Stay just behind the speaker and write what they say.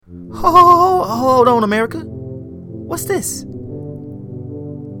Hold on, America. What's this?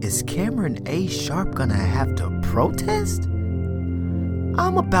 Is Cameron A. Sharpe gonna have to protest?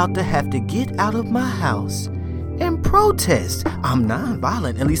 I'm about to have to get out of my house and protest. I'm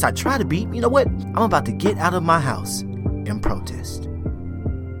non-violent, at least I try to be. You know what? I'm about to get out of my house and protest.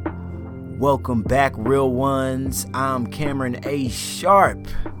 Welcome back, real ones. I'm Cameron A. Sharpe,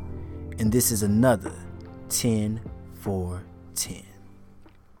 and this is another 10 for 10.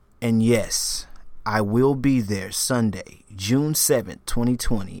 And yes, I will be there Sunday, June 7th,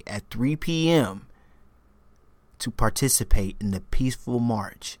 2020 at 3 p.m. to participate in the peaceful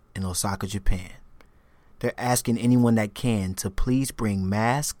march in Osaka, Japan. They're asking anyone that can to please bring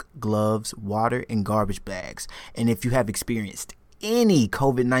masks, gloves, water, and garbage bags. And if you have experienced any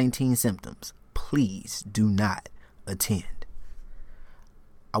COVID-19 symptoms, please do not attend.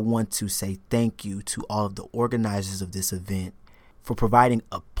 I want to say thank you to all of the organizers of this event for providing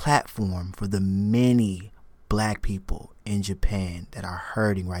a platform for the many Black people in Japan that are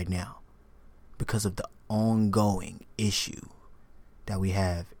hurting right now because of the ongoing issue that we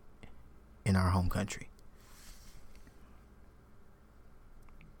have in our home country.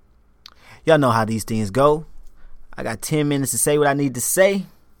 Y'all know how these things go. I got 10 minutes to say what I need to say.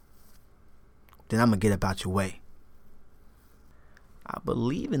 Then I'm going to get up out your way. I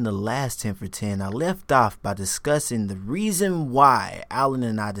believe in the last 10 for 10, I left off by discussing the reason why Alan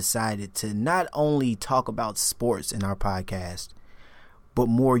and I decided to not only talk about sports in our podcast, but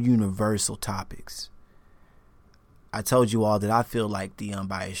more universal topics. I told you all that I feel like the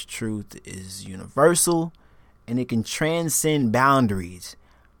unbiased truth is universal and it can transcend boundaries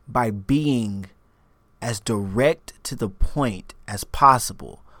by being as direct to the point as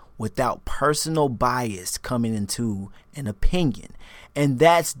possible without personal bias coming into an opinion. And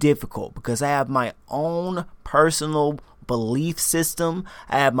that's difficult because I have my own personal belief system.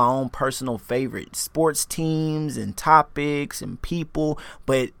 I have my own personal favorite sports teams and topics and people.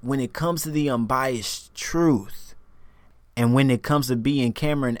 But when it comes to the unbiased truth and when it comes to being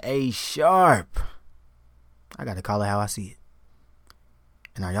Cameron A. Sharpe, I got to call it how I see it.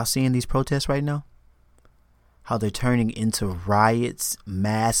 And are y'all seeing these protests right now? How they're turning into riots,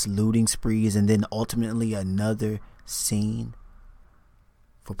 mass looting sprees, and then ultimately another scene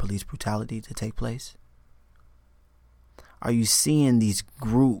for police brutality to take place? Are you seeing these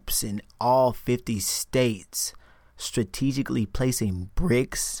groups in all 50 states strategically placing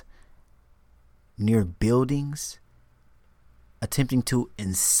bricks near buildings, attempting to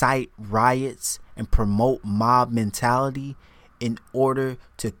incite riots and promote mob mentality in order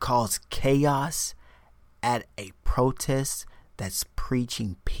to cause chaos at a protest that's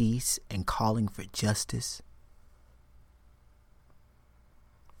preaching peace and calling for justice?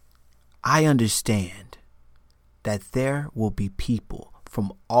 I understand that there will be people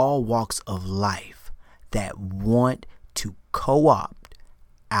from all walks of life that want to co-opt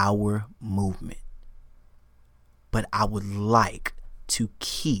our movement. But I would like to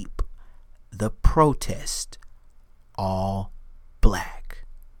keep the protest all Black.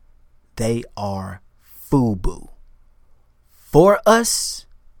 They are FUBU. For us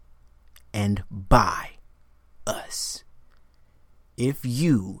and by us. If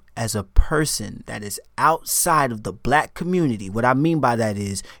you, as a person that is outside of the Black community, what I mean by that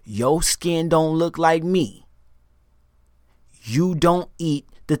is your skin don't look like me. You don't eat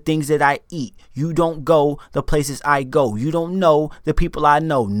the things that I eat. You don't go the places I go. You don't know the people I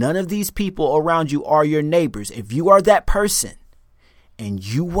know. None of these people around you are your neighbors. If you are that person and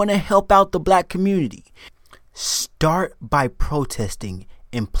you want to help out the Black community, start by protesting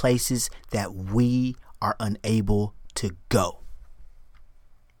in places that we are unable to go.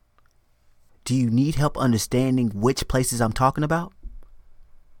 Do you need help understanding which places I'm talking about?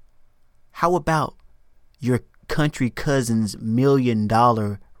 How about your country cousin's $1 million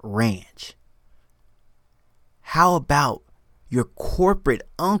ranch? How about your corporate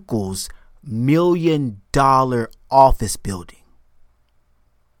uncle's $1 million office building?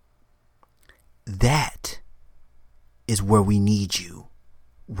 That is where we need you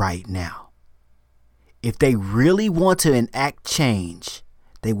right now. If they really want to enact change,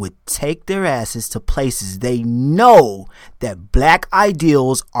 they would take their asses to places they know that Black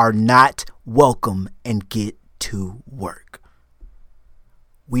ideals are not welcome and get to work.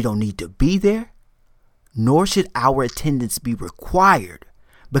 We don't need to be there, nor should our attendance be required,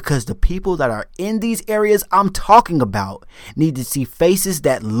 because the people that are in these areas I'm talking about need to see faces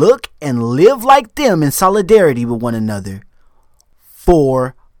that look and live like them in solidarity with one another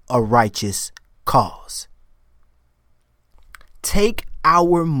for a righteous cause. Take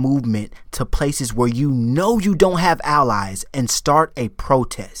our movement to places where you know you don't have allies and start a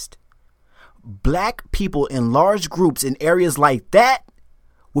protest. black people in large groups in areas like that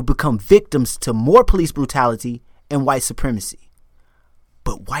would become victims to more police brutality and white supremacy.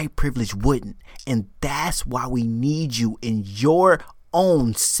 But white privilege wouldn't. And that's why we need you in your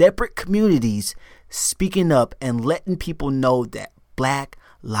own separate communities speaking up and letting people know that Black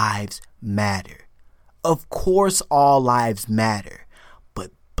lives matter. Of course, all lives matter,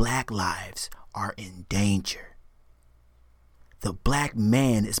 but Black lives are in danger. The Black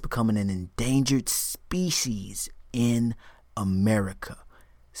man is becoming an endangered species in America.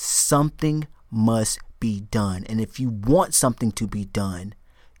 Something must be done. And if you want something to be done,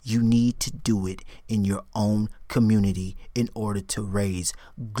 you need to do it in your own community in order to raise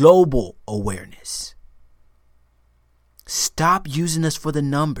global awareness. Stop using us for the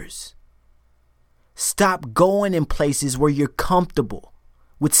numbers. Stop going in places where you're comfortable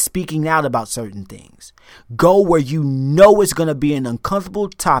with speaking out about certain things. Go where you know it's going to be an uncomfortable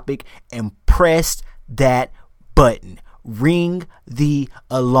topic and press that button. Ring the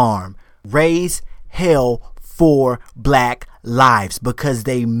alarm. Raise hell for Black lives because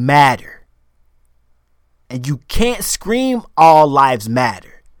they matter. And you can't scream all lives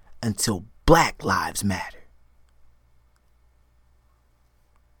matter until Black lives matter.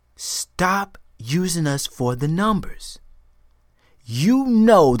 Stop using us for the numbers. You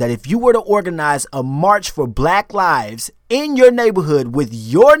know that if you were to organize a march for Black lives in your neighborhood with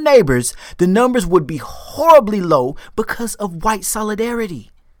your neighbors, the numbers would be horribly low because of white solidarity.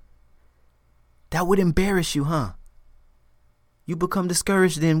 That would embarrass you, huh? You become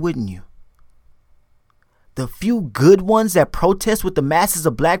discouraged then, wouldn't you? The few good ones that protest with the masses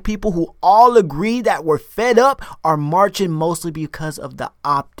of Black people who all agree that we're fed up are marching mostly because of the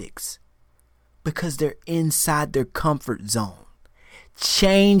optics. Because they're inside their comfort zone.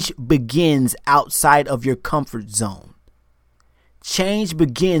 Change begins outside of your comfort zone. Change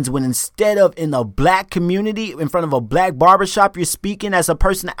begins when instead of in a Black community, in front of a Black barbershop, you're speaking as a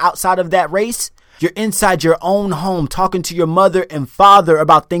person outside of that race. You're inside your own home talking to your mother and father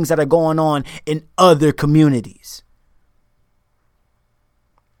about things that are going on in other communities.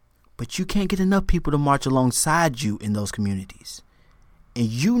 But you can't get enough people to march alongside you in those communities. And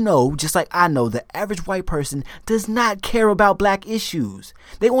you know, just like I know, the average white person does not care about Black issues.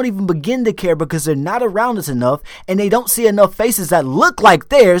 They won't even begin to care because they're not around us enough and they don't see enough faces that look like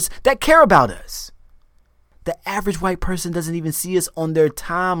theirs that care about us. The average white person doesn't even see us on their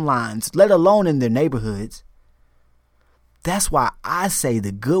timelines, let alone in their neighborhoods. That's why I say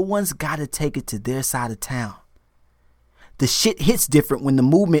the good ones gotta take it to their side of town. The shit hits different when the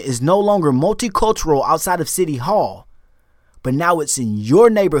movement is no longer multicultural outside of City Hall, but now it's in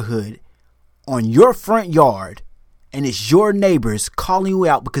your neighborhood, on your front yard, and it's your neighbors calling you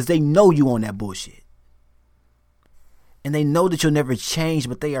out because they know you on that bullshit. And they know that you'll never change,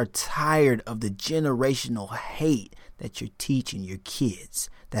 but they are tired of the generational hate that you're teaching your kids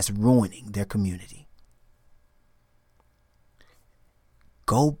that's ruining their community.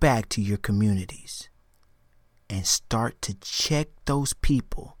 Go back to your communities and start to check those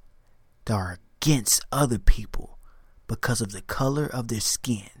people that are against other people because of the color of their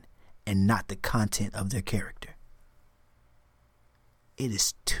skin and not the content of their character. It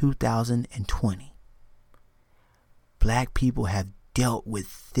is 2020. Black people have dealt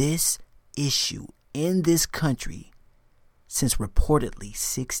with this issue in this country since reportedly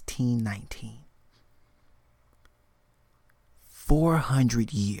 1619.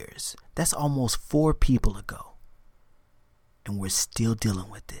 400 years. That's almost 4 people ago. And we're still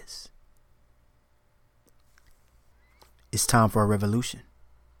dealing with this. It's time for a revolution.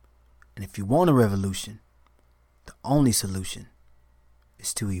 And if you want a revolution, the only solution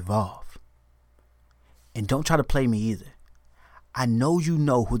is to evolve. And don't try to play me either. I know you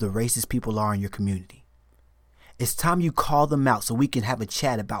know who the racist people are in your community. It's time you call them out so we can have a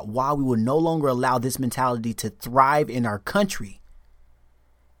chat about why we will no longer allow this mentality to thrive in our country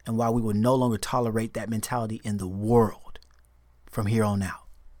and why we will no longer tolerate that mentality in the world from here on out.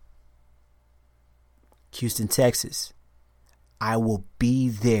 Houston, Texas. I will be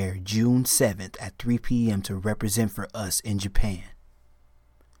there June 7th at 3 p.m. to represent for us in Japan.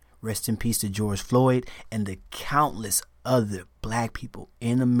 Rest in peace to George Floyd and the countless other Black people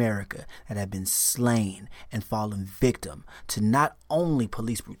in America that have been slain and fallen victim to not only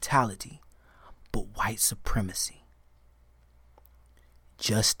police brutality, but white supremacy.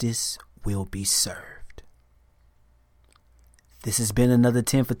 Justice will be served. This has been another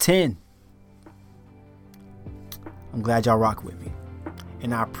 10 for 10. I'm glad y'all rock with me.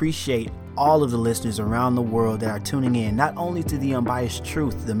 And I appreciate all of the listeners around the world that are tuning in, not only to the Unbiased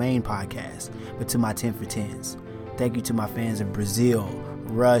Truth, the main podcast, but to my 10 for 10s. Thank you to my fans in Brazil,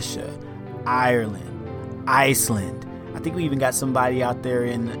 Russia, Ireland, Iceland. I think we even got somebody out there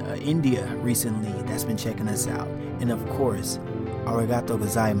in India recently that's been checking us out. And of course, arigato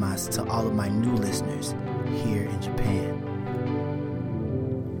gozaimasu to all of my new listeners here in Japan.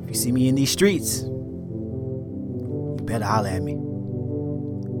 If you see me in these streets, you better holler at me.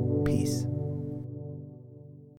 Peace.